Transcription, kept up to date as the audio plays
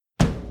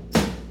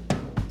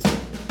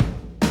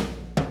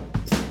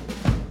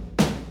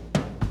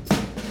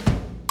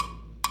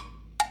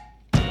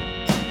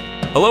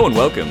Hello and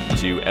welcome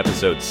to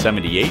episode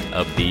 78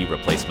 of the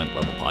Replacement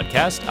Level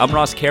Podcast. I'm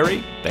Ross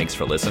Carey. Thanks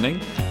for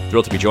listening.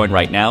 Thrilled to be joined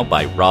right now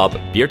by Rob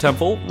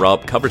Biertempfel.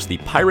 Rob covers the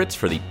Pirates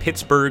for the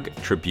Pittsburgh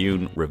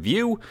Tribune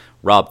Review.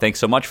 Rob, thanks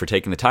so much for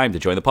taking the time to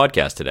join the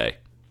podcast today.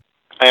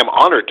 I am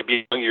honored to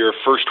be on your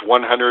first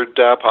 100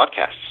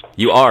 podcasts.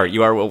 You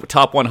are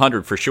top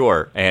 100 for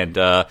sure. And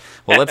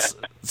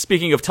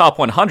speaking of top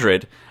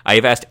 100, I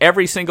have asked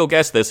every single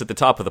guest this at the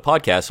top of the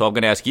podcast, so I'm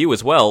going to ask you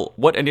as well.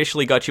 What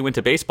initially got you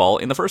into baseball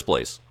in the first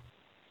place?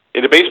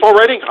 Into baseball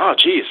writing? Oh,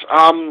 geez.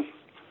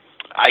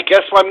 I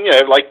guess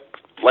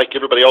like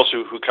everybody else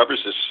who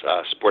covers this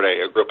sport,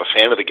 I grew up a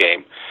fan of the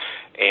game,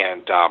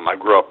 and I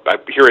grew up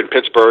here in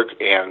Pittsburgh,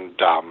 and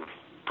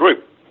really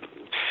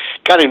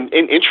got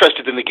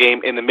interested in the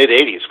game in the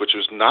mid-'80s, which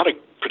was not a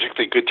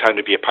particularly good time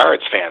to be a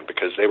Pirates fan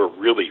because they were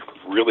really,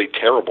 really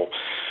terrible.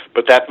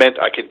 But that meant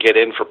I could get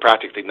in for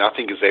practically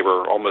nothing because they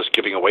were almost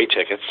giving away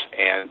tickets.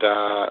 And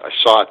I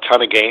saw a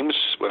ton of games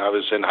when I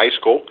was in high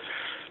school.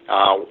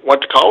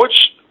 Went to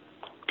college,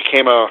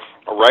 became a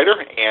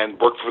writer, and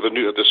worked for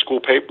the school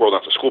paper. Well,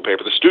 not the school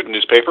paper, the student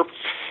newspaper.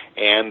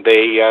 And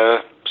they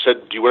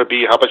said,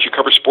 how about you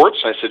cover sports?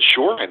 And I said,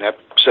 sure. And that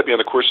set me on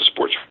the course of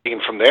sports.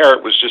 And from there,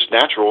 it was just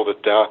natural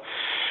that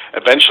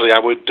eventually I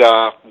would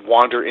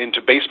wander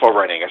into baseball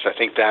writing, as I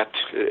think that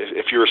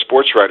if you're a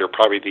sports writer,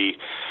 probably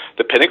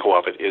the pinnacle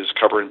of it is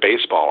covering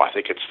baseball. I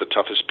think it's the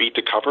toughest beat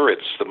to cover.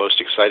 It's the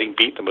most exciting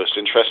beat, the most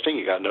interesting.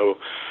 You got to know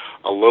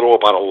a little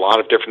about a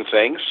lot of different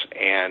things,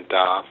 and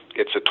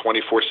it's a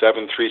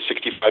 24/7,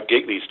 365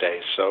 gig these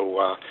days.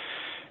 So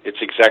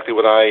it's exactly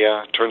what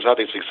turns out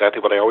it's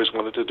exactly what I always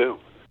wanted to do.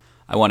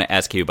 I want to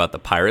ask you about the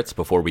Pirates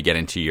before we get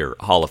into your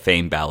Hall of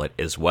Fame ballot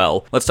as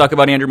well. Let's talk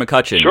about Andrew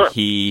McCutchen. Sure.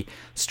 He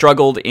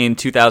struggled in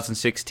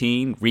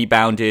 2016,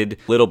 rebounded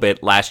a little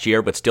bit last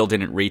year, but still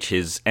didn't reach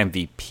his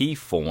MVP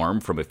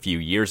form from a few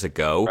years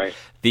ago. Right.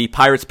 The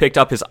Pirates picked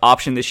up his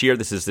option this year.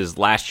 This is his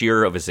last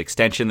year of his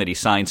extension that he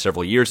signed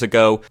several years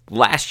ago.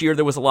 Last year,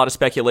 there was a lot of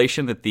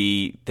speculation that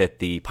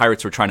the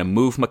Pirates were trying to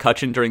move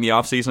McCutchen during the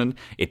offseason.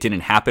 It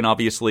didn't happen,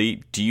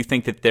 obviously. Do you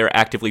think that they're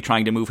actively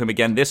trying to move him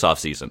again this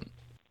offseason?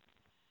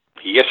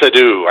 Yes, I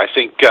do. I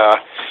think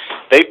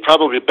they've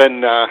probably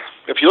been,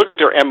 if you look at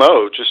their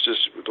MO, just as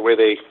the way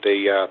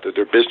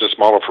their business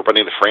model for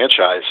running the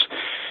franchise,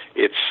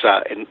 it's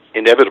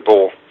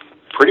inevitable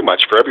pretty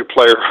much for every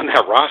player on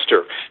that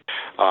roster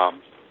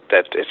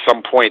that at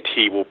some point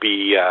he will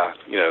be,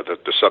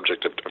 the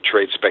subject of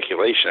trade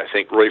speculation. I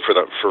think really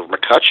for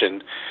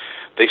McCutchen,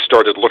 they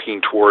started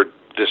looking toward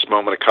this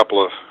moment a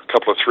couple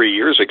of 3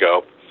 years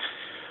ago.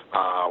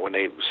 When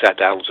they sat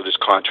down with his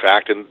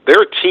contract, and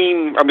they're a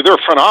team. They're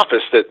a front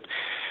office that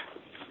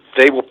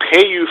they will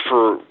pay you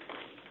for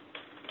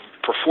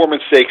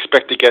performance they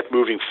expect to get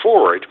moving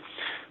forward,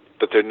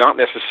 but they're not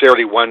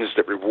necessarily ones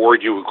that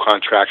reward you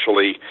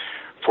contractually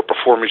for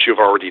performance you've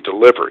already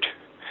delivered.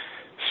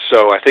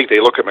 So I think they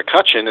look at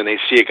McCutchen and they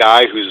see a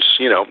guy who's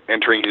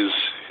entering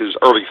his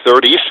early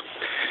 30s,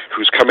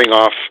 who's coming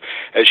off,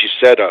 as you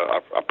said,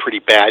 a pretty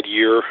bad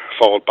year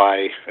followed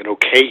by an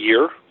okay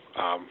year.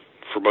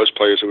 For most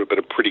players, it would have been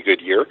a pretty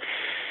good year.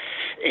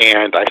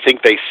 And I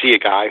think they see a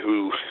guy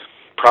who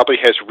probably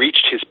has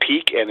reached his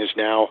peak and is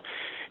now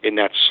in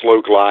that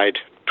slow glide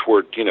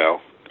toward,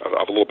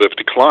 of a little bit of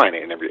decline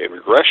and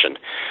regression.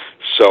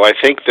 So I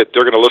think that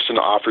they're going to listen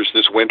to offers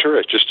this winter,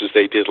 just as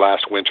they did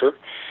last winter.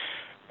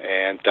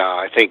 And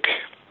I think,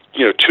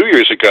 2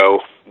 years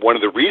ago, one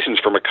of the reasons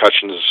for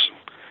McCutchen's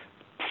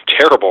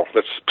terrible,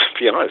 let's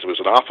be honest, it was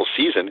an awful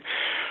season,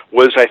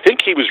 was I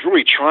think he was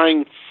really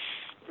trying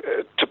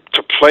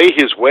to play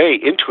his way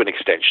into an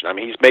extension.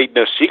 He's made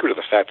no secret of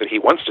the fact that he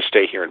wants to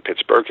stay here in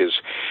Pittsburgh.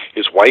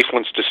 His wife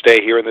wants to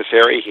stay here in this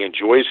area. He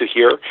enjoys it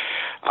here.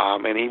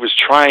 And he was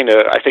trying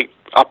to, I think,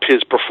 up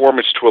his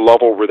performance to a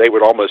level where they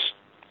would almost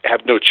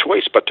have no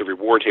choice but to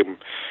reward him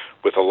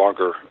with a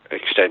longer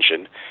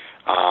extension.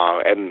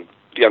 And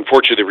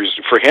unfortunately,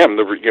 for him,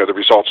 the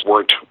results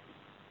weren't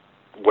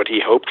what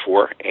he hoped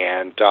for.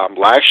 And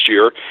last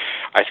year,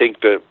 I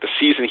think the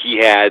season he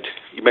had,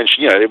 you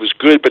mentioned, it was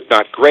good but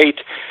not great.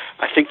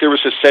 I think there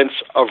was a sense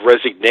of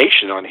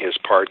resignation on his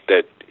part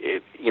that,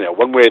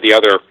 one way or the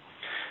other,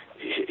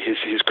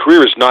 his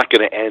career is not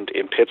going to end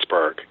in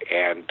Pittsburgh.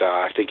 And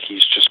I think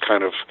he's just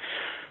kind of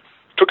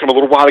took him a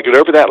little while to get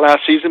over that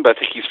last season, but I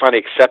think he's finally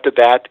accepted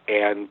that.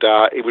 And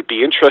it would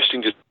be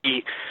interesting to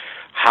see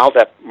how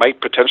that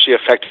might potentially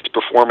affect his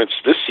performance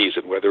this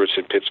season, whether it's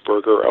in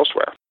Pittsburgh or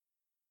elsewhere.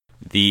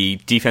 The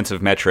defensive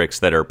metrics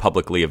that are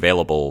publicly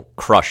available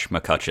crush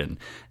McCutchen.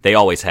 They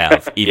always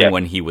have, even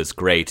when he was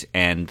great.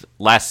 And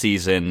last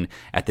season,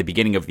 at the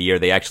beginning of the year,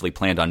 they actually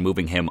planned on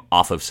moving him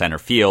off of center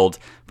field,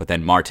 but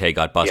then Marte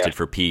got busted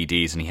for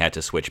PEDs and he had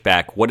to switch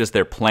back. What is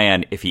their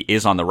plan if he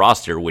is on the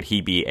roster? Would he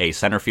be a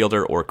center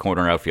fielder or a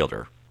corner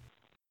outfielder?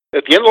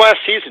 At the end of last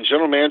season,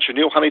 General Manager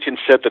Neil Huntington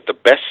said that the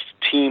best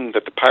team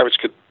that the Pirates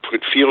could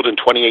field in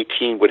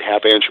 2018 would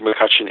have Andrew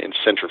McCutchen in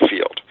center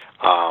field.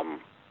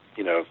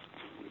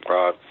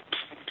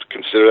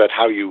 Consider that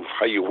how you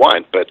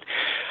want, but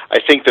I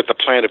think that the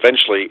plan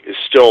eventually is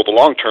still, the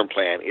long-term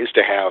plan is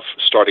to have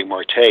starting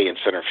Marte in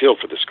center field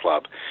for this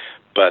club.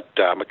 But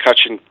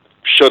McCutchen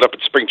showed up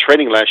at spring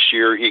training last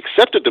year. He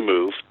accepted the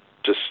move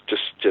to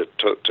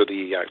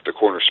the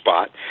corner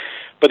spot,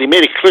 but he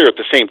made it clear at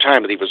the same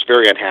time that he was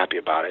very unhappy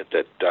about it,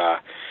 that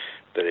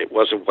it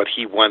wasn't what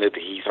he wanted.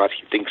 He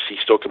thinks he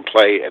still can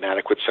play an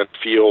adequate center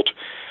field.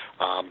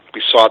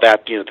 We saw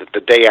that,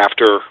 the day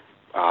after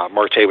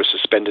Marte was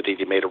suspended,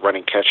 he made a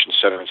running catch in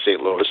center in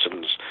St. Louis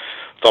and was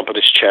thumping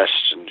his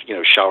chest and,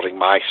 shouting,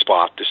 "My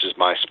spot, this is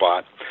my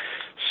spot."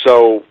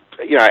 So,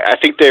 I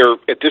think they're,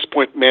 at this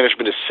point,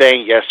 management is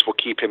saying, yes, we'll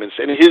keep him. And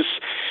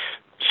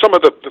some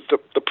of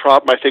the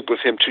problem, I think, with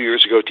him 2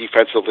 years ago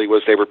defensively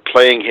was they were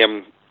playing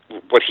him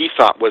what he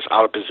thought was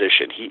out of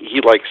position.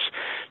 He likes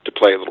to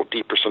play a little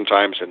deeper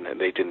sometimes, and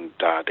they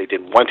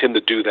didn't want him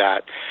to do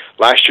that.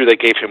 Last year they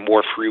gave him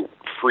more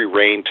free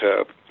rein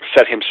to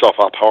set himself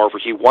up however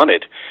he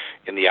wanted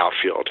in the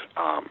outfield.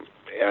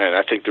 And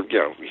I think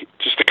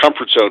just the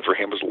comfort zone for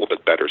him was a little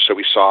bit better. So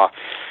we saw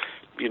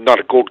not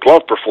a Gold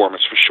Glove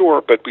performance for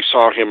sure, but we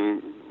saw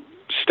him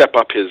step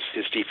up his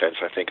defense,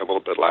 I think, a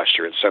little bit last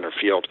year in center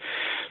field.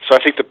 So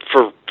I think that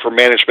for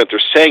management, they're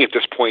saying at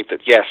this point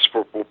that, yes,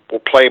 we'll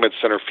play him in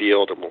center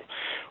field and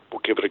we'll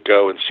give it a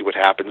go and see what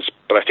happens.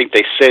 But I think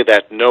they say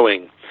that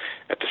knowing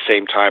at the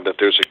same time that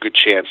there's a good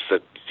chance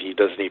that he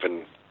doesn't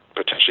even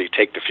potentially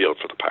take the field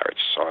for the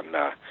Pirates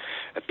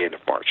at the end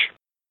of March.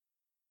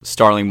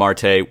 Starling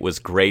Marte was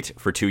great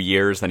for 2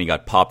 years, then he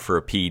got popped for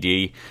a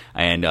PD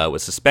and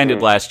was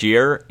suspended last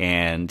year,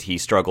 and he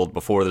struggled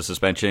before the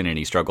suspension, and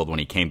he struggled when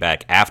he came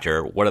back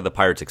after. What are the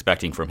Pirates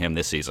expecting from him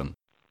this season?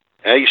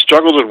 He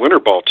struggled in winter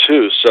ball,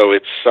 too, so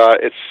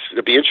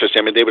it'll be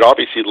interesting. I mean, they would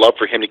obviously love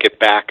for him to get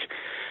back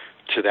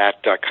to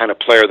that kind of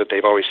player that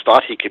they've always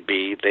thought he could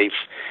be. They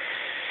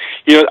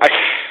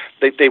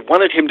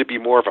wanted him to be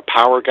more of a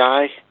power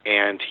guy,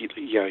 and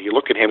you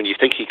look at him and you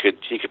think he could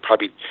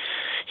probably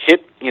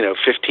hit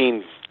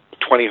 15,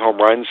 20 home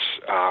runs,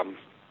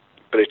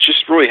 but it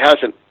just really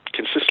hasn't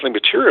consistently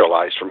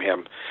materialized from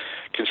him.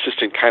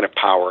 Consistent kind of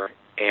power,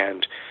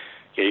 and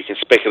you can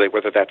speculate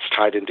whether that's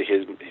tied into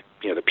his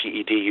the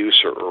PED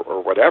use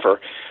or whatever.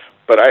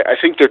 But I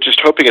think they're just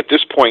hoping at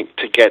this point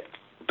to get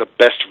the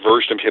best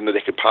version of him that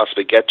they could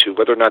possibly get to.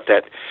 Whether or not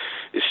that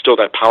is still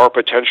that power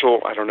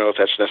potential, I don't know if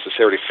that's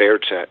necessarily fair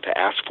to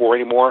ask for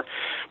anymore.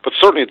 But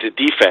certainly the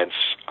defense,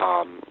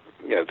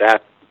 the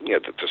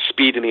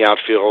speed in the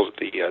outfield,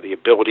 the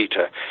ability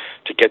to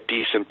get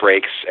decent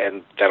breaks,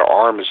 and that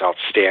arm is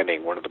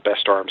outstanding. One of the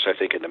best arms, I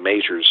think, in the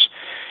majors.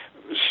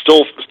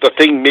 Still, the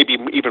thing maybe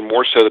even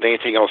more so than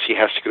anything else he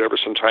has to get over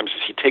sometimes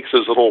is he takes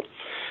those little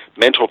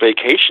mental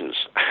vacations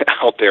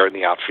out there in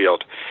the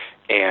outfield,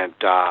 and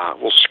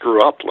will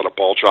screw up, let a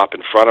ball drop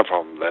in front of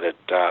him, let it,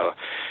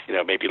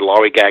 maybe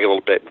lollygag a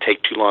little bit and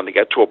take too long to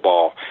get to a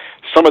ball.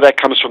 Some of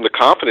that comes from the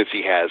confidence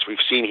he has. We've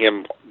seen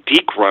him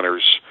deke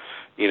runners,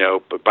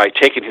 but by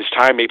taking his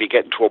time, maybe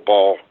getting to a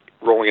ball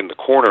rolling in the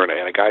corner, and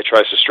a guy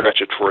tries to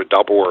stretch it for a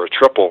double or a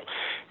triple,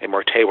 and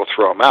Marte will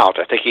throw him out.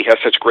 I think he has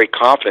such great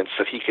confidence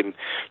that he can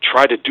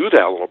try to do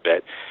that a little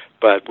bit,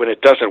 but when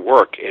it doesn't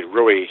work, it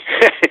really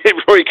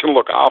can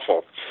look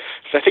awful.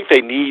 So I think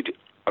they need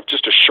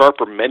just a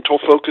sharper mental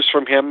focus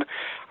from him.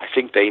 I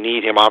think they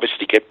need him obviously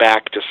to get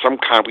back to some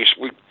kind.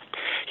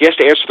 He has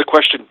to answer the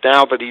question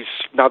now that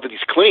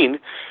he's clean.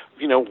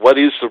 What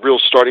is the real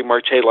starting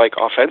Marte like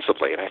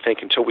offensively? And I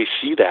think until we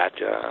see that,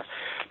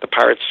 the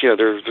Pirates,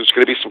 there's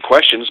going to be some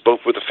questions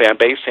both with the fan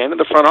base and in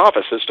the front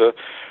office as to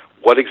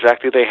what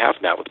exactly they have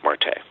now with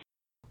Marte.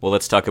 Well,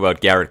 let's talk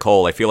about Garrett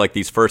Cole. I feel like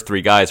these first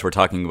three guys, we're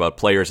talking about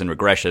players in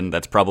regression.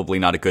 That's probably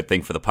not a good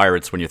thing for the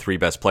Pirates when your three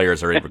best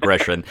players are in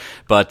regression.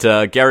 But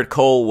Garrett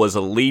Cole was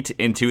elite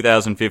in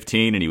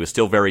 2015, and he was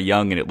still very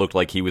young, and it looked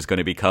like he was going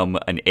to become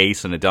an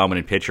ace and a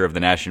dominant pitcher of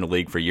the National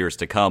League for years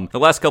to come. The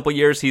last couple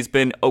years, he's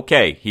been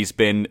okay. He's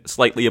been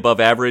slightly above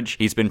average.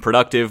 He's been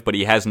productive, but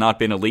he has not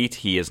been elite.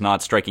 He is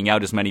not striking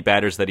out as many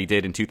batters that he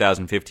did in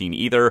 2015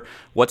 either.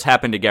 What's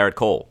happened to Garrett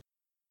Cole?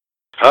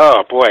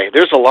 Oh boy,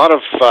 there's a lot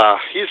of.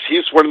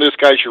 He's one of those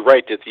guys. You're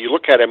right that you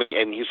look at him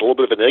and he's a little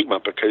bit of an enigma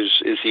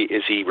because is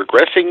he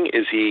regressing?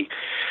 Is he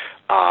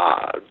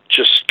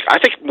just? I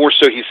think more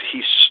so he's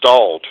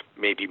stalled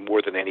maybe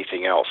more than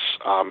anything else.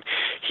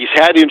 He's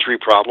had injury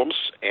problems,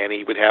 and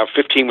he would have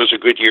 15 was a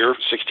good year,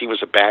 16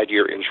 was a bad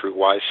year injury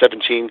wise,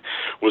 17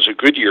 was a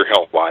good year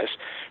health wise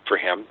for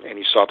him, and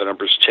you saw the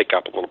numbers tick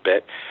up a little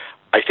bit.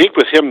 I think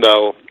with him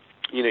though.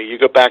 You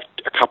go back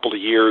a couple of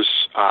years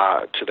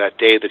to that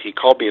day that he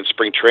called me in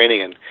spring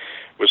training and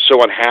was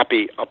so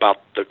unhappy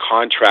about the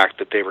contract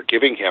that they were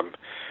giving him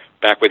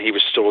back when he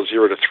was still a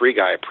 0-3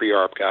 guy, a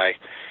pre-arb guy,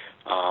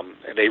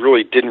 and they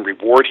really didn't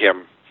reward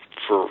him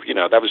for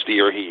that was the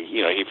year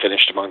he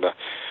finished among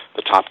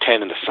the top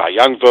 10 in the Cy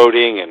Young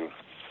voting and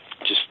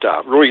just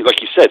really,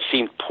 like you said,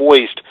 seemed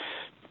poised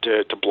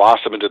to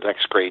blossom into the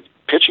next great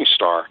pitching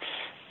star.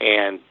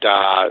 And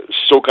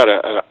still got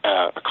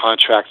a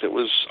contract that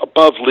was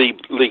above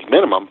league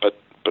minimum, but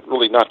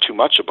really not too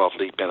much above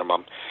league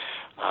minimum.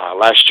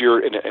 Last year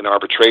in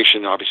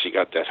arbitration, obviously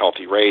got that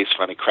healthy raise,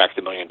 finally cracked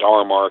the $1 million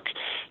mark,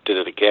 did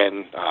it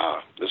again.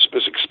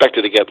 Was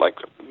expected to get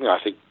I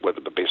think what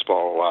the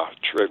baseball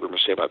trade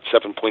rumors say about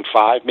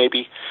 7.5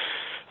 maybe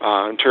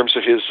in terms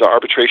of his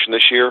arbitration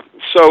this year.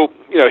 So,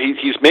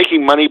 he's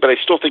making money, but I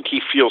still think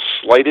he feels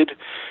slighted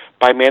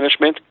by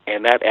management,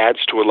 and that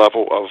adds to a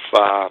level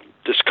of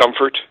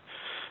discomfort,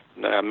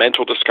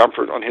 mental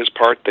discomfort on his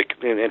part.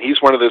 And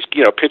he's one of those,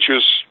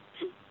 pitchers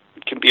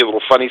can be a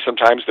little funny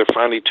sometimes. They're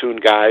finely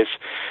tuned guys,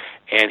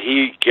 and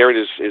Garrett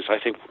is I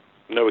think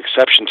no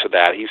exception to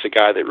that. He's a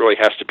guy that really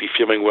has to be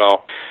feeling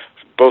well,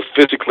 both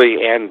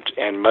physically and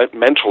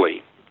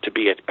mentally, to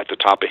be at the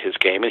top of his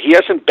game, and he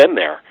hasn't been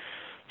there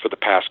for the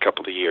past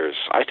couple of years.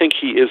 I think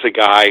he is a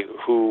guy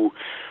who,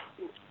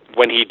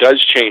 when he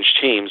does change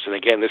teams, and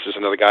again, this is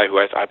another guy who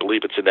I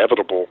believe it's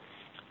inevitable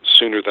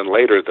sooner than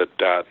later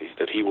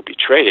that he will be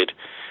traded.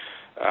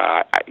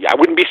 I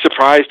wouldn't be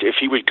surprised if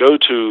he would go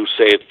to,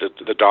 say,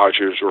 the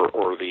Dodgers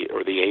or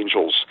the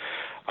Angels,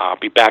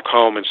 be back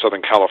home in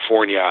Southern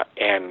California,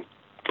 and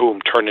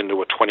boom, turn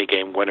into a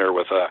 20-game winner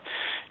with a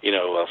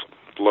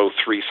low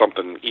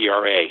 3-something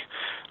ERA.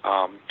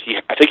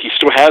 I think he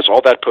still has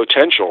all that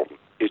potential.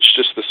 It's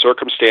just the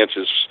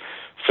circumstances,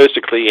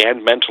 physically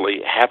and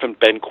mentally, haven't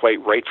been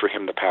quite right for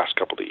him the past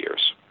couple of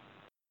years.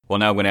 Well,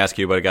 now I'm going to ask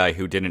you about a guy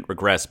who didn't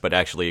regress but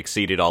actually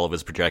exceeded all of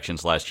his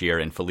projections last year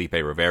in Felipe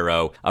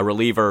Rivero, a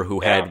reliever who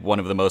had one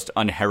of the most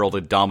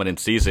unheralded dominant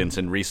seasons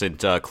in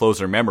recent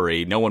closer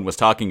memory. No one was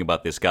talking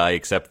about this guy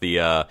except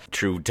the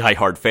true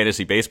diehard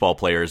fantasy baseball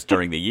players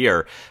during the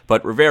year.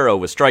 But Rivero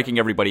was striking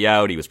everybody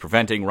out. He was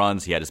preventing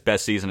runs. He had his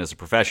best season as a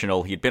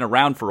professional. He'd been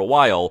around for a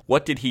while.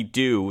 What did he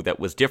do that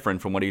was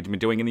different from what he'd been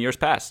doing in the years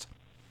past?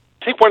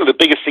 I think one of the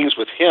biggest things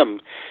with him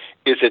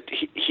is that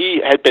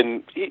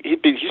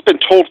he's been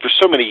told for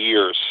so many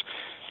years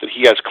that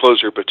he has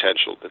closer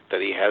potential,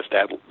 that he has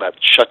that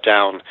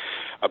shutdown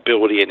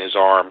ability in his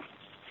arm,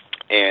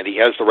 and he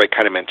has the right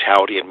kind of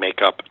mentality and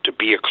makeup to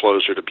be a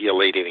closer, to be a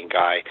late inning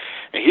guy.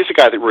 And he's a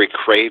guy that really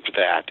craved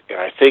that. And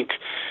I think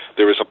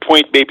there was a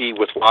point maybe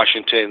with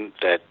Washington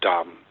that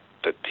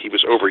he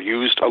was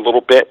overused a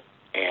little bit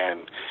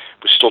and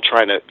was still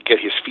trying to get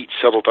his feet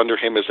settled under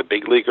him as a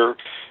big leaguer,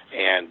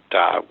 and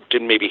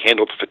didn't maybe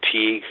handle the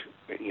fatigue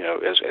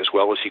as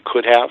well as he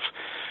could have.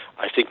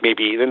 I think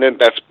maybe, and then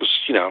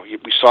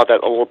we saw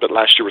that a little bit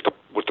last year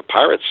with the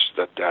Pirates,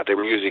 that they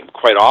were using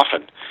quite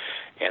often,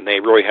 and they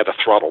really had to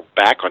throttle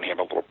back on him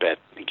a little bit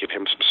and give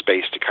him some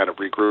space to kind of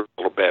regroup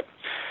a little bit.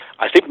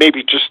 I think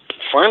maybe just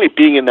finally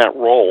being in that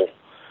role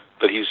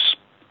that he's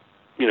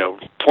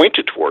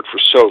pointed toward for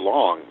so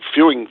long,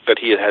 feeling that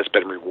he has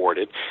been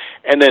rewarded,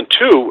 and then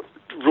two,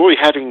 really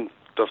having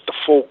the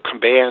full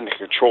command and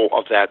control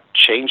of that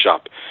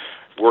changeup,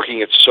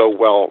 working it so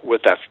well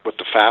with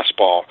the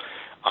fastball.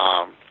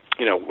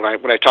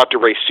 When I talked to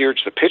Ray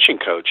Search, the pitching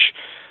coach,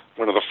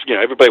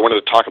 everybody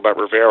wanted to talk about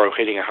Rivero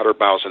hitting 100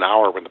 miles an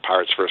hour when the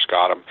Pirates first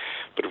got him,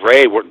 but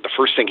Ray, the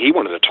first thing he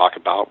wanted to talk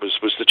about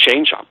was the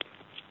changeup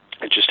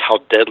and just how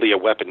deadly a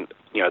weapon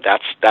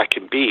that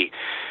can be.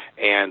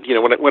 And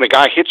when a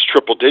guy hits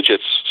triple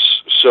digits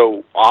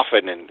so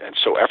often and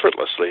so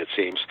effortlessly, it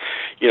seems,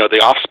 the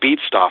off-speed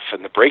stuff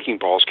and the breaking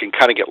balls can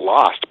kind of get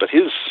lost. But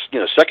his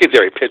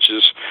secondary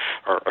pitches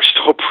are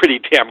still pretty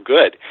damn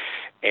good.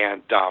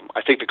 And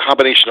I think the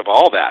combination of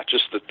all that,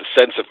 just the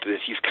sense of that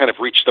he's kind of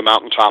reached the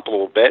mountaintop a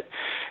little bit,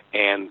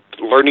 and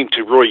learning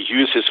to really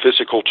use his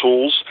physical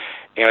tools,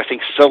 and I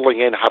think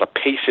settling in how to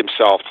pace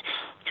himself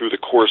through the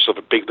course of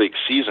a big league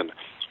season,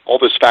 all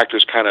those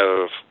factors kind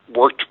of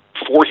worked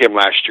for him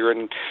last year,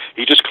 and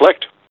he just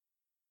clicked.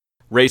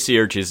 Ray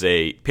Search is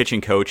a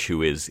pitching coach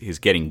who is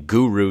getting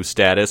guru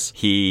status.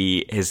 He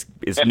is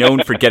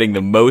known for getting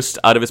the most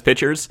out of his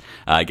pitchers,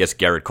 I guess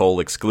Garrett Cole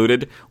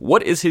excluded.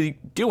 What is he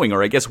doing,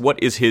 or I guess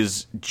what is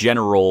his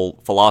general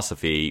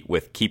philosophy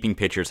with keeping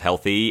pitchers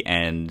healthy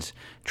and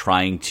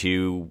trying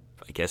to,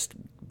 I guess,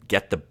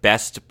 get the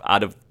best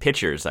out of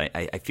pitchers?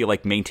 I feel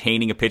like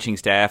maintaining a pitching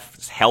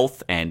staff's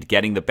health and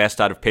getting the best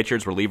out of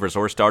pitchers, relievers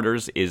or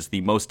starters, is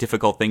the most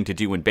difficult thing to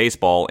do in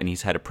baseball, and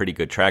he's had a pretty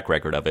good track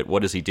record of it.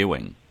 What is he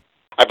doing?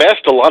 I've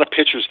asked a lot of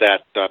pitchers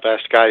that. I've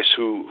asked guys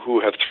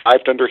who have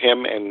thrived under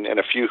him, and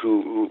a few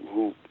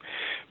who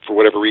for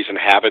whatever reason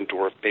haven't,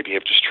 or maybe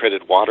have just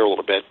treaded water a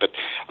little bit. But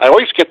I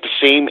always get the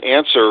same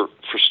answer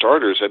for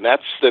starters, and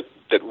that's that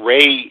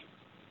Ray,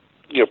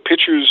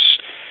 pitchers,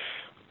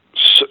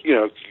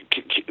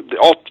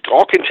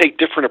 all can take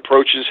different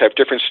approaches, have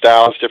different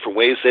styles, different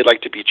ways they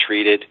like to be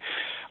treated.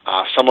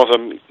 Some of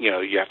them,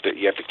 you have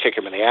to kick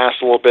them in the ass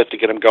a little bit to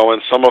get them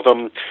going. Some of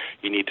them,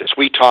 you need to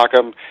sweet talk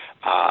them.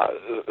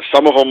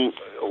 Some of them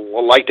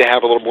will like to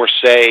have a little more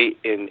say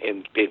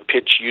in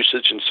pitch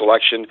usage and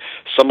selection.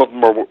 Some of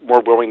them are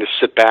more willing to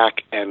sit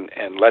back and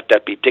let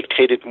that be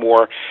dictated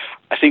more.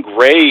 I think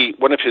Ray,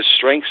 one of his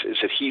strengths is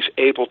that he's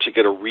able to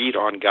get a read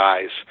on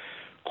guys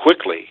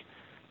quickly,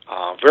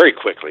 very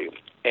quickly,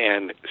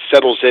 and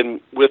settles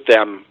in with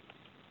them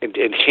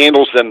and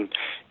handles them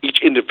each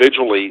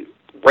individually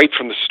right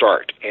from the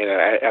start. And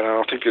I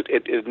don't think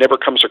it never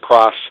comes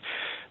across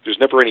there's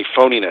never any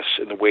phoniness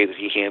in the way that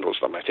he handles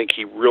them. I think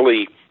he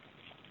really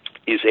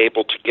is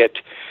able to get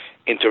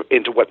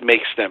into what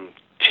makes them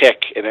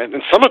tick,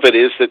 and some of it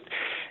is that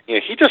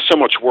he does so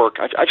much work.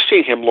 I've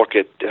seen him look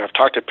at, and I've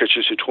talked to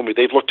pitchers who told me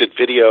they've looked at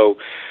video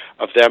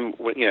of them.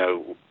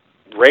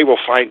 Ray will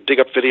dig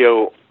up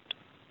video,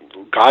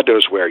 God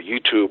knows where,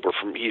 YouTube, or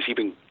he's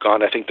even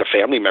gone, I think, to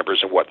family members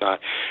and whatnot,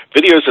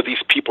 videos of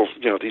these people,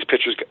 these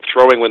pitchers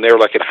throwing when they're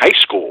like in high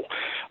school,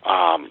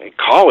 in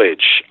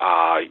college,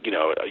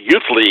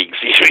 youth leagues,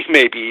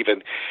 maybe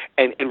even,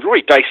 and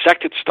really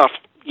dissected stuff,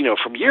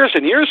 from years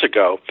and years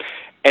ago,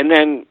 and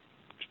then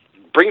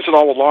brings it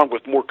all along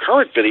with more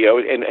current video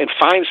and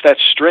finds that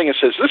string and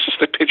says, this is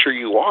the pitcher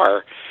you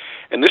are,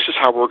 and this is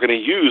how we're going to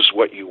use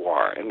what you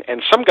are.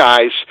 And some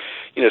guys,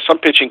 some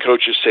pitching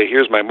coaches say,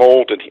 here's my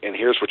mold, and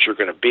here's what you're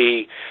going to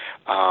be.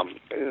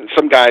 And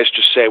some guys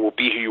just say, well,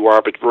 be who you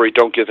are, but really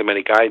don't give them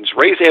any guidance.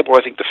 Ray's able,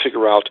 I think, to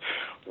figure out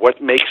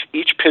what makes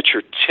each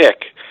pitcher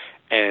tick,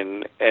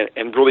 and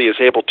really is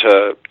able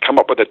to come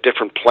up with a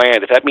different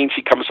plan. If that means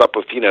he comes up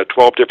with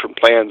 12 different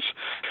plans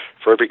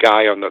for every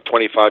guy on the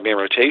 25-man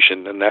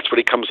rotation, then that's what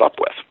he comes up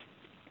with.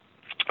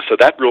 So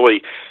that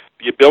really,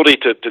 the ability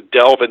to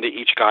delve into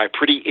each guy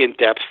pretty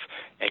in-depth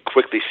and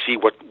quickly see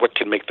what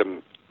can make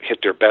them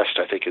hit their best,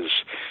 I think is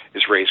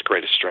Ray's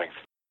greatest strength.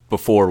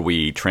 Before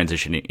we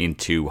transition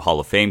into Hall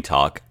of Fame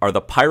talk, are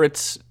the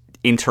Pirates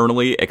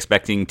internally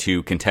expecting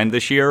to contend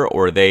this year,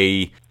 or are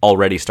they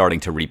already starting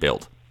to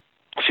rebuild?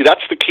 See,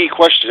 that's the key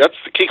question.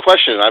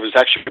 I was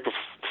actually,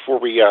 before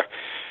we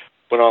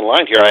went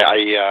online here,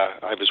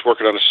 I was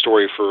working on a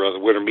story for the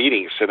winter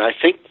meetings, and I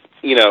think,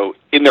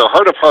 in their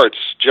heart of hearts,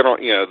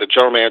 the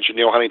general manager,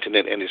 Neil Huntington,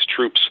 and his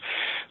troops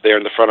there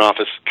in the front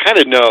office kind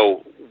of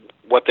know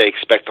what they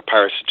expect the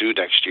Pirates to do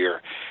next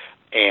year.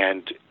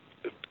 And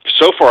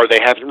so far, they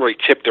haven't really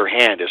tipped their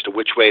hand as to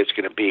which way it's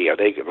going to be.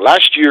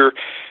 Last year,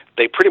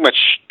 they pretty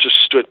much just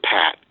stood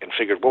pat and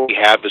figured what we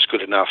have is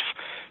good enough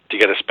to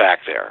get us back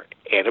there.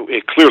 And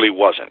it clearly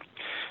wasn't.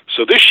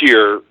 So this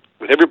year,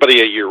 with everybody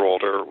a year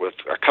older, with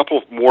a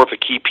couple more of the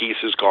key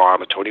pieces gone,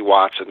 with Tony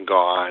Watson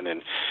gone,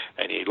 and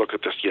you look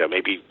at this,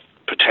 maybe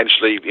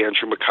potentially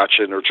Andrew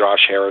McCutchen or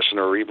Josh Harrison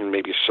or even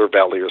maybe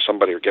Cervelli or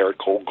somebody or Garrett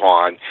Cole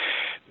gone,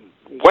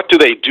 what do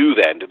they do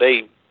then? Do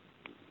they?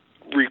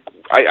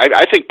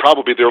 I think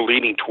probably they're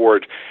leaning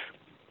toward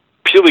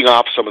peeling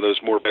off some of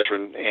those more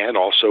veteran and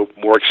also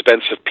more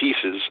expensive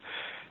pieces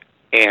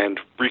and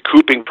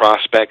recouping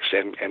prospects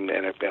and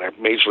a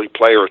major league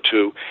player or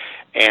two.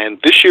 And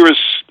this year is,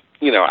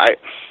 they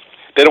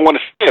don't want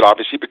to see it,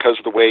 obviously, because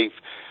of the way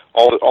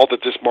all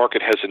that this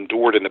market has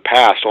endured in the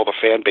past. All the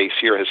fan base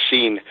here has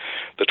seen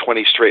the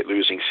 20 straight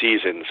losing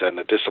seasons and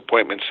the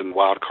disappointments in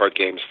wild card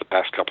games the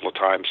past couple of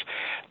times.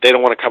 They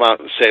don't want to come out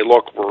and say,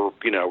 look, we're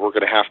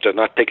going to have to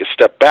not take a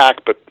step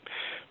back, but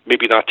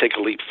maybe not take a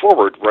leap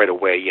forward right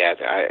away yet.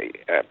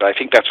 But I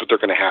think that's what they're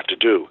going to have to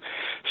do.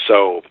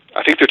 So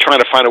I think they're trying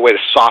to find a way to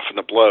soften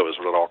the blow is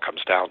what it all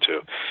comes down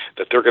to,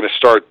 that they're going to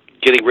start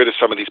getting rid of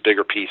some of these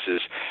bigger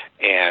pieces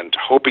and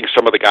hoping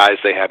some of the guys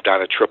they have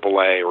down at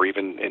AAA or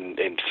even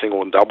in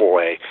single and double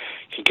A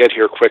can get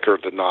here quicker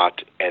than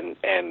not and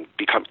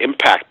become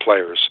impact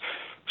players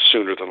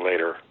sooner than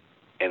later,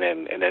 and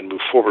then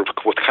move forward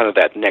with kind of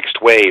that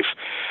next wave.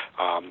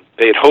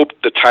 They had hoped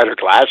that Tyler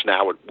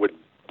Glasnow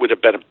would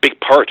have been a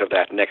big part of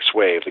that next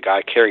wave, the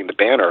guy carrying the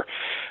banner,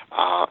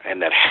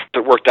 and that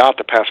hasn't worked out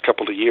the past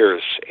couple of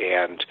years.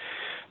 And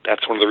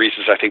that's one of the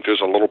reasons I think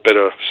there's a little bit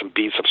of some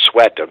beads of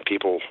sweat on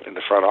people in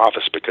the front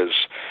office because,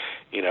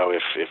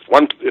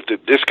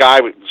 if this guy,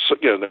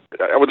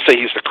 I wouldn't say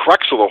he's the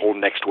crux of the whole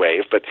next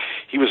wave, but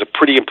he was a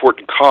pretty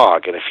important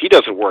cog. And if he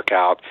doesn't work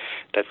out,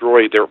 that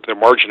really their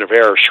margin of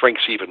error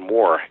shrinks even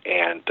more,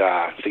 and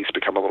things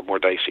become a little more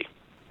dicey.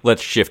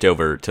 Let's shift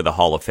over to the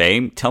Hall of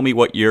Fame. Tell me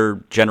what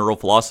your general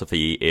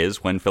philosophy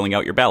is when filling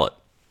out your ballot.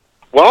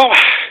 Well,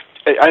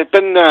 I've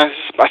been,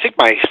 I think,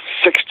 my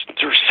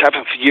 6th or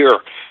 7th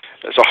year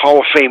as a Hall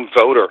of Fame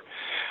voter.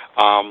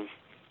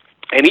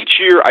 And each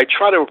year I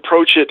try to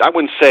approach it, I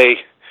wouldn't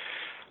say,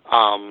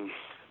 I'll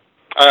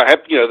have,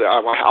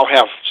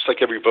 just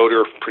like every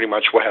voter pretty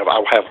much,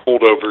 I'll have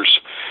holdovers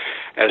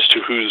as to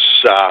who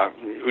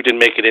didn't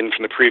make it in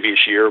from the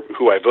previous year,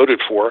 who I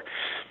voted for.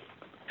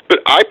 But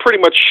I pretty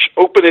much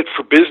open it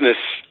for business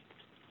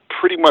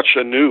pretty much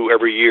anew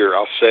every year.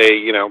 I'll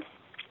say,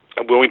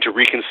 I'm willing to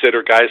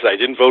reconsider guys that I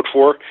didn't vote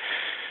for.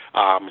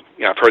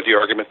 I've heard the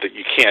argument that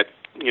you can't,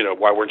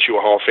 why weren't you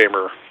a Hall of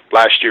Famer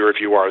last year if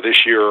you are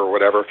this year or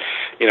whatever.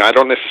 I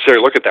don't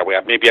necessarily look at it that way.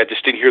 Maybe I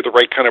just didn't hear the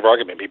right kind of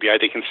argument. Maybe I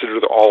didn't consider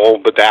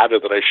all the data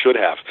that I should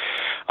have.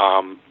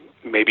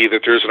 Maybe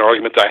that there's an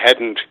argument that I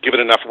hadn't given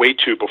enough weight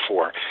to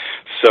before.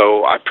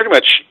 So I pretty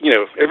much,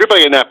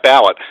 everybody in that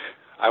ballot,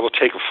 I will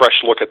take a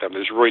fresh look at them.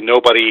 There's really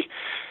nobody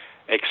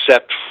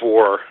except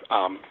for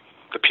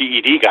the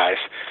PED guys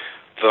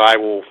that I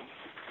will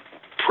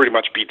pretty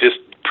much be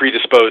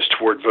predisposed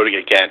toward voting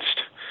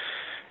against.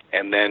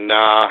 And then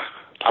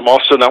I'm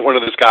also not one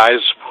of those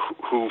guys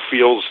who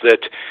feels that,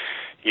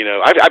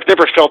 I've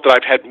never felt that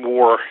I've had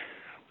more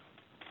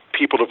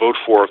people to vote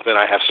for, then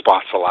I have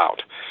spots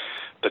allowed.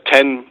 The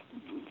 10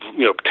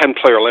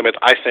 player limit,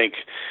 I think,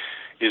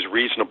 is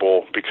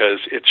reasonable because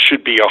it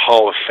should be a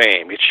Hall of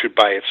Fame. It should,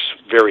 by its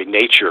very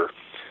nature,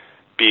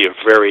 be a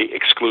very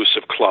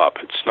exclusive club.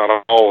 It's not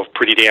a hall of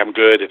pretty damn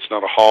good. It's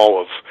not a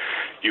hall of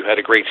you had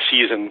a great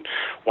season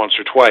once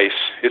or twice.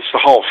 It's the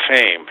Hall of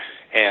Fame.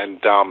 And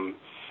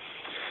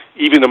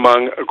even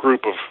among a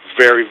group of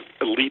very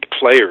elite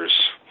players,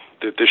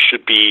 that this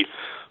should be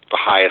the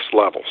highest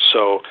level.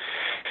 So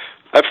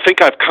I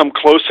think I've come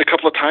close a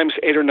couple of times,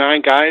 8 or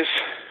 9 guys.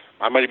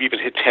 I might have even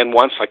hit 10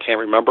 once. I can't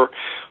remember.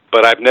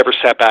 But I've never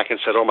sat back and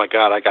said, oh, my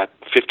God, I got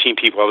 15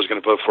 people I was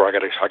going to vote for. I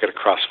got to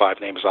cross 5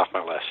 names off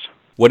my list.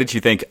 What did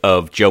you think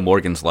of Joe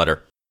Morgan's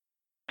letter?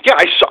 Yeah,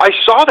 I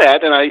saw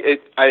that, and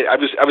I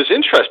was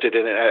interested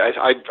in it.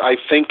 I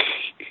think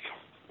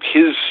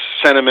his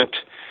sentiment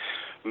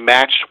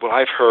matched what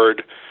I've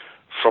heard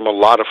from a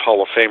lot of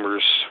Hall of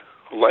Famers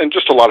and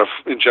just a lot of,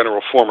 in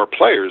general, former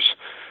players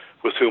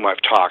with whom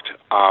I've talked.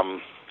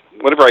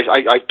 Whenever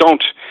I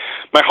don't,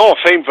 my Hall of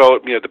Fame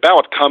vote, the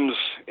ballot comes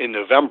in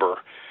November,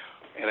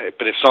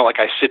 but it's not like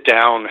I sit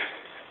down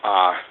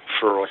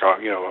for like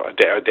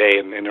a day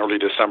in early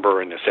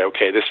December and say,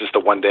 okay, this is the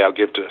one day I'll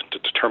give to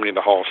determining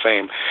the Hall of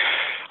Fame.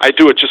 I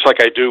do it just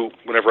like I do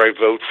whenever I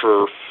vote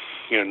for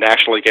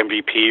National League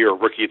MVP or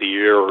Rookie of the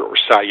Year or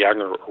Cy Young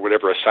or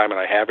whatever assignment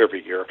I have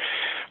every year.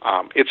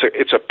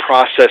 It's a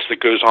process that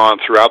goes on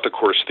throughout the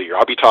course of the year.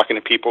 I'll be talking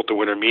to people at the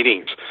winter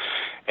meetings,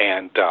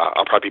 and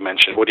I'll probably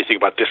mention, what do you think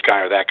about this guy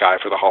or that guy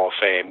for the Hall of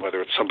Fame,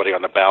 whether it's somebody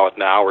on the ballot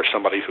now or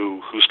somebody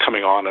who's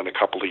coming on in a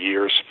couple of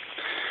years.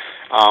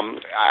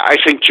 I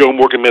think Joe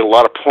Morgan made a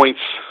lot of points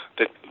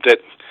that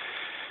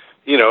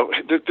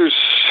there's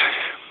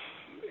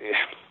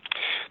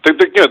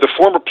the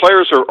former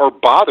players are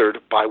bothered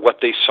by what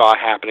they saw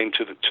happening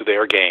to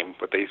their game,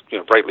 what they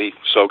rightly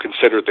so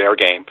considered their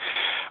game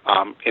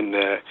in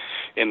the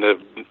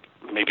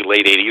maybe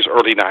late '80s,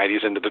 early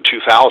 '90s, into the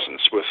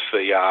 2000s with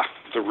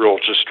the real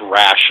just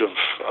rash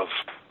of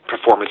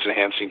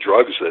performance-enhancing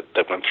drugs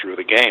that went through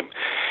the game,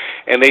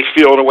 and they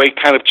feel in a way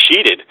kind of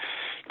cheated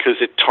because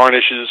it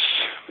tarnishes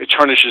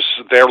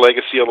their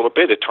legacy a little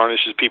bit. It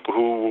tarnishes people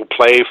who will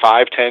play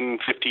 5, 10,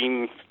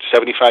 15,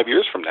 75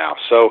 years from now.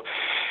 So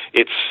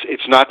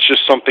it's not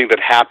just something that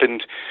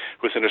happened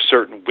within a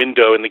certain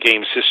window in the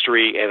game's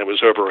history and it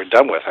was over and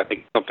done with. I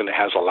think something that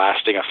has a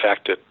lasting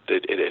effect.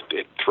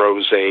 It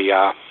throws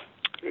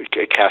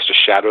it casts a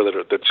shadow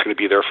that's going to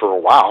be there for a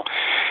while.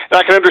 And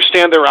I can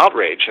understand their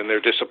outrage and their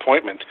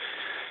disappointment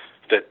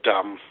that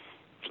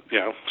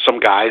some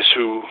guys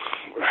who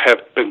have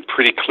been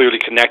pretty clearly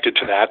connected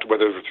to that,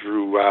 whether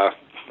through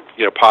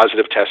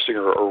positive testing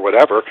or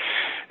whatever,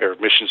 or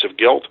admissions of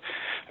guilt,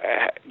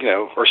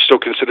 are still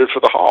considered for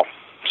the Hall.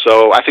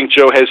 So I think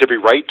Joe has every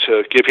right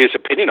to give his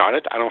opinion on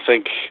it. I don't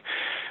think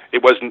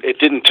it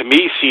didn't to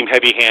me seem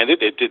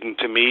heavy-handed. It didn't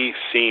to me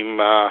seem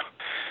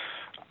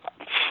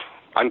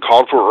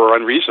uncalled for or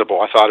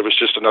unreasonable. I thought it was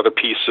just another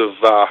piece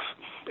of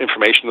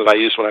information that I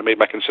used when I made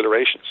my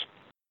considerations.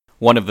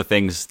 One of the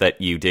things that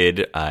you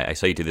did, I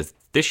saw you do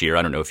this year,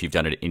 I don't know if you've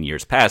done it in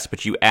years past,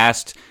 but you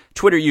asked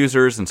Twitter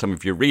users and some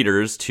of your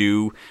readers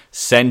to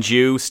send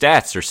you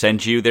stats or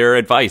send you their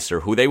advice or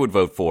who they would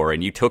vote for,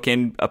 and you took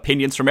in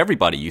opinions from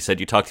everybody. You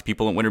said you talked to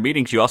people at winter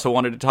meetings. You also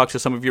wanted to talk to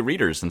some of your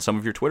readers and some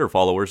of your Twitter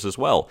followers as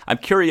well. I'm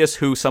curious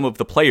who some of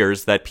the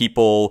players that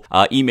people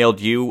emailed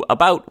you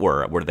about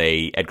were. Were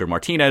they Edgar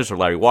Martinez or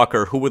Larry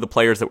Walker? Who were the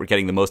players that were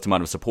getting the most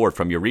amount of support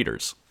from your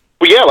readers?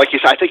 Well, yeah, like you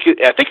said, I think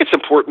it's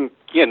important,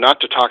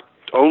 not to talk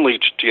only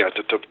to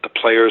the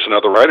players and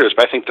other writers,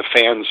 but I think the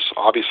fans,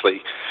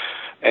 obviously,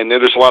 and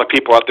there's a lot of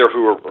people out there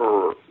who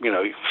are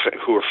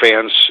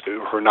fans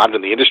who are not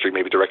in the industry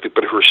maybe directly,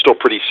 but who are still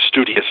pretty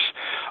studious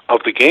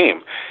of the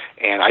game,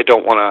 and I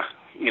don't want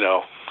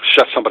to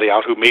shut somebody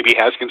out who maybe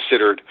has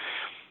considered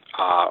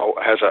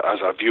has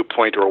a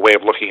viewpoint or a way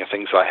of looking at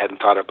things that I hadn't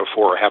thought of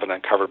before or haven't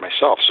uncovered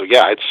myself. So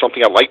yeah, it's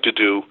something I like to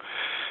do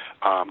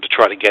to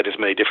try to get as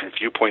many different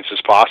viewpoints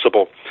as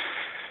possible.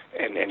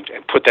 And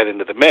put that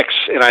into the mix.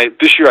 And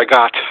this year I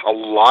got a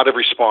lot of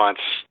response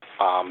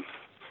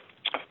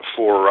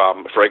for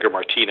Edgar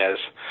Martinez,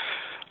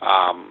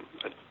 a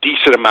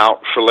decent amount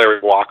for Larry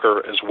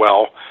Walker as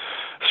well.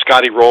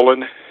 Scotty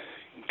Rowland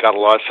got a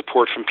lot of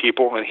support from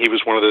people, and he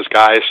was one of those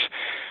guys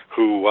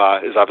who,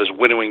 as I was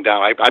winnowing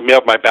down, I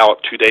mailed my ballot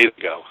 2 days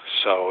ago.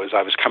 So as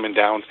I was coming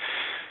down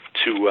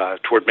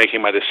toward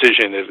making my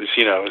decision, it was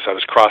as I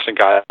was crossing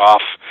guys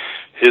off,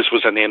 his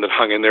was a name that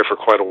hung in there for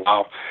quite a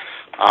while.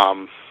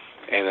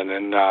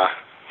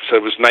 So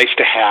it was nice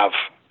to have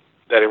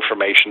that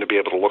information to be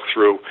able to look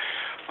through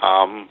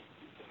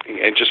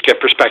and just get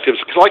perspectives.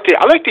 Because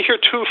I like to hear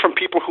too from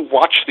people who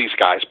watch these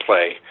guys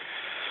play.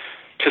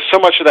 Because so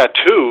much of that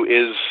too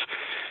is,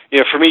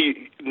 for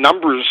me,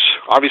 numbers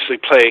obviously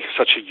play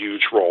such a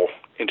huge role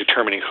in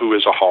determining who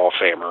is a Hall of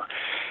Famer,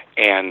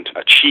 and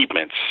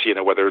achievements,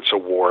 whether it's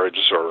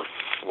awards or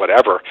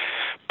whatever.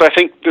 But I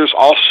think there's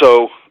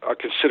also a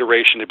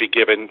consideration to be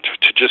given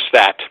to just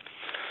that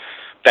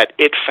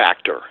it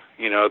factor.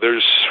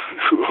 There's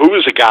who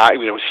is a guy?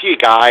 Was he a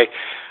guy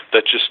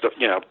that just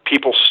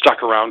people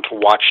stuck around to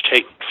watch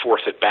take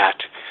fourth at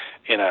bat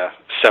in a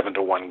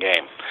 7-1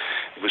 game?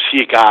 Was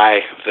he a guy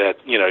that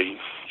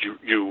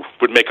you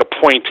would make a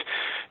point?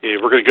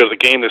 We're going to go to the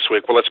game this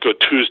week. Well, let's go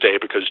Tuesday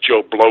because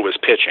Joe Blow is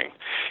pitching.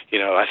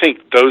 I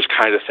think those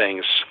kind of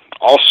things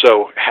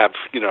also have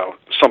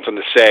something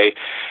to say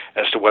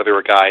as to whether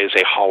a guy is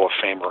a Hall of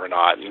Famer or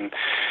not, and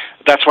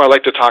that's why I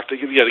like to talk to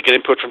to get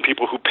input from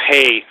people who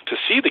pay to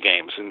see the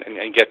games and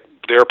get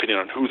their opinion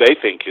on who they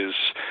think is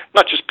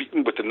not just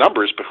beaten with the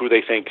numbers, but who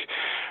they think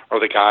are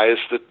the guys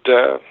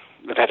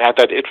that had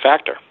that it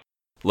factor.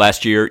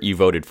 Last year, you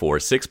voted for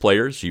 6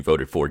 players. You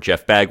voted for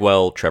Jeff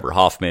Bagwell, Trevor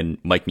Hoffman,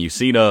 Mike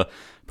Mussina,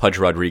 Pudge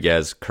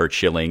Rodriguez, Curt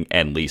Schilling,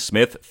 and Lee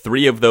Smith.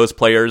 3 of those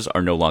players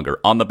are no longer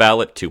on the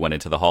ballot. 2 went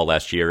into the Hall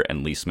last year,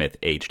 and Lee Smith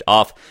aged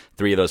off.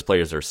 3 of those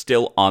players are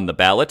still on the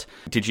ballot.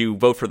 Did you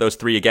vote for those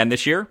 3 again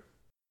this year?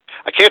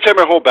 I can't tell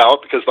my whole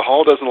ballot because the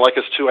Hall doesn't like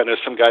us too. I know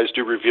some guys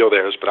do reveal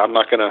theirs, but I'm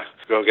not going to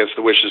go against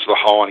the wishes of the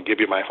Hall and give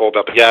you my whole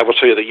ballot. But yeah, I will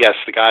tell you that yes,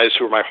 the guys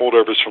who were my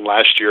holdovers from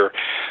last year,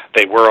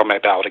 they were on my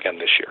ballot again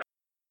this year.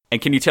 And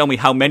can you tell me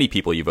how many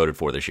people you voted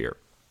for this year?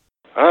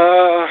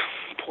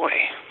 Boy,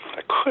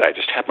 I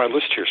just have my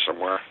list here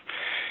somewhere.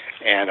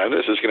 And I know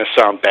this is going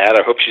to sound bad.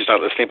 I hope she's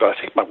not listening, but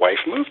I think my wife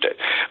moved it.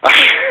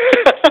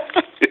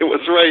 It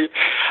was right.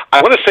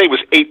 I want to say it was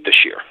 8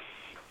 this year.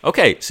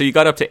 Okay, so you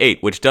got up to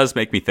 8, which does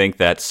make me think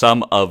that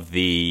some of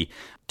the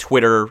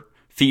Twitter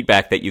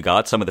feedback that you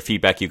got, some of the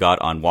feedback you got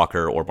on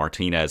Walker or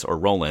Martinez or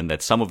Rolen,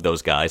 that some of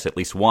those guys, at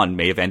least one,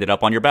 may have ended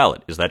up on your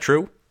ballot. Is that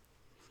true?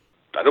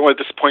 I don't want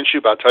to disappoint you,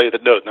 but I'll tell you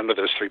that no, none of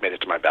those 3 made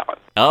it to my ballot.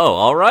 Oh,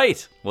 all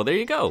right. Well, there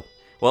you go.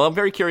 Well, I'm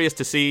very curious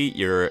to see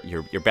your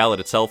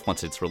ballot itself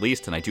once it's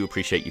released, and I do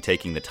appreciate you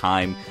taking the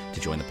time to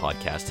join the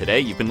podcast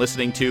today. You've been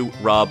listening to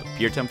Rob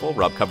Biertempfel.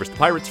 Rob covers the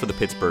Pirates for the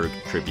Pittsburgh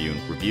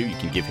Tribune-Review. You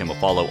can give him a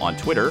follow on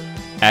Twitter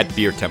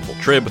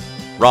 @BiertempfelTrib.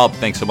 Rob,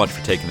 thanks so much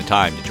for taking the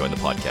time to join the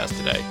podcast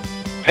today.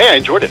 Hey, I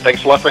enjoyed it.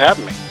 Thanks a lot for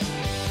having me.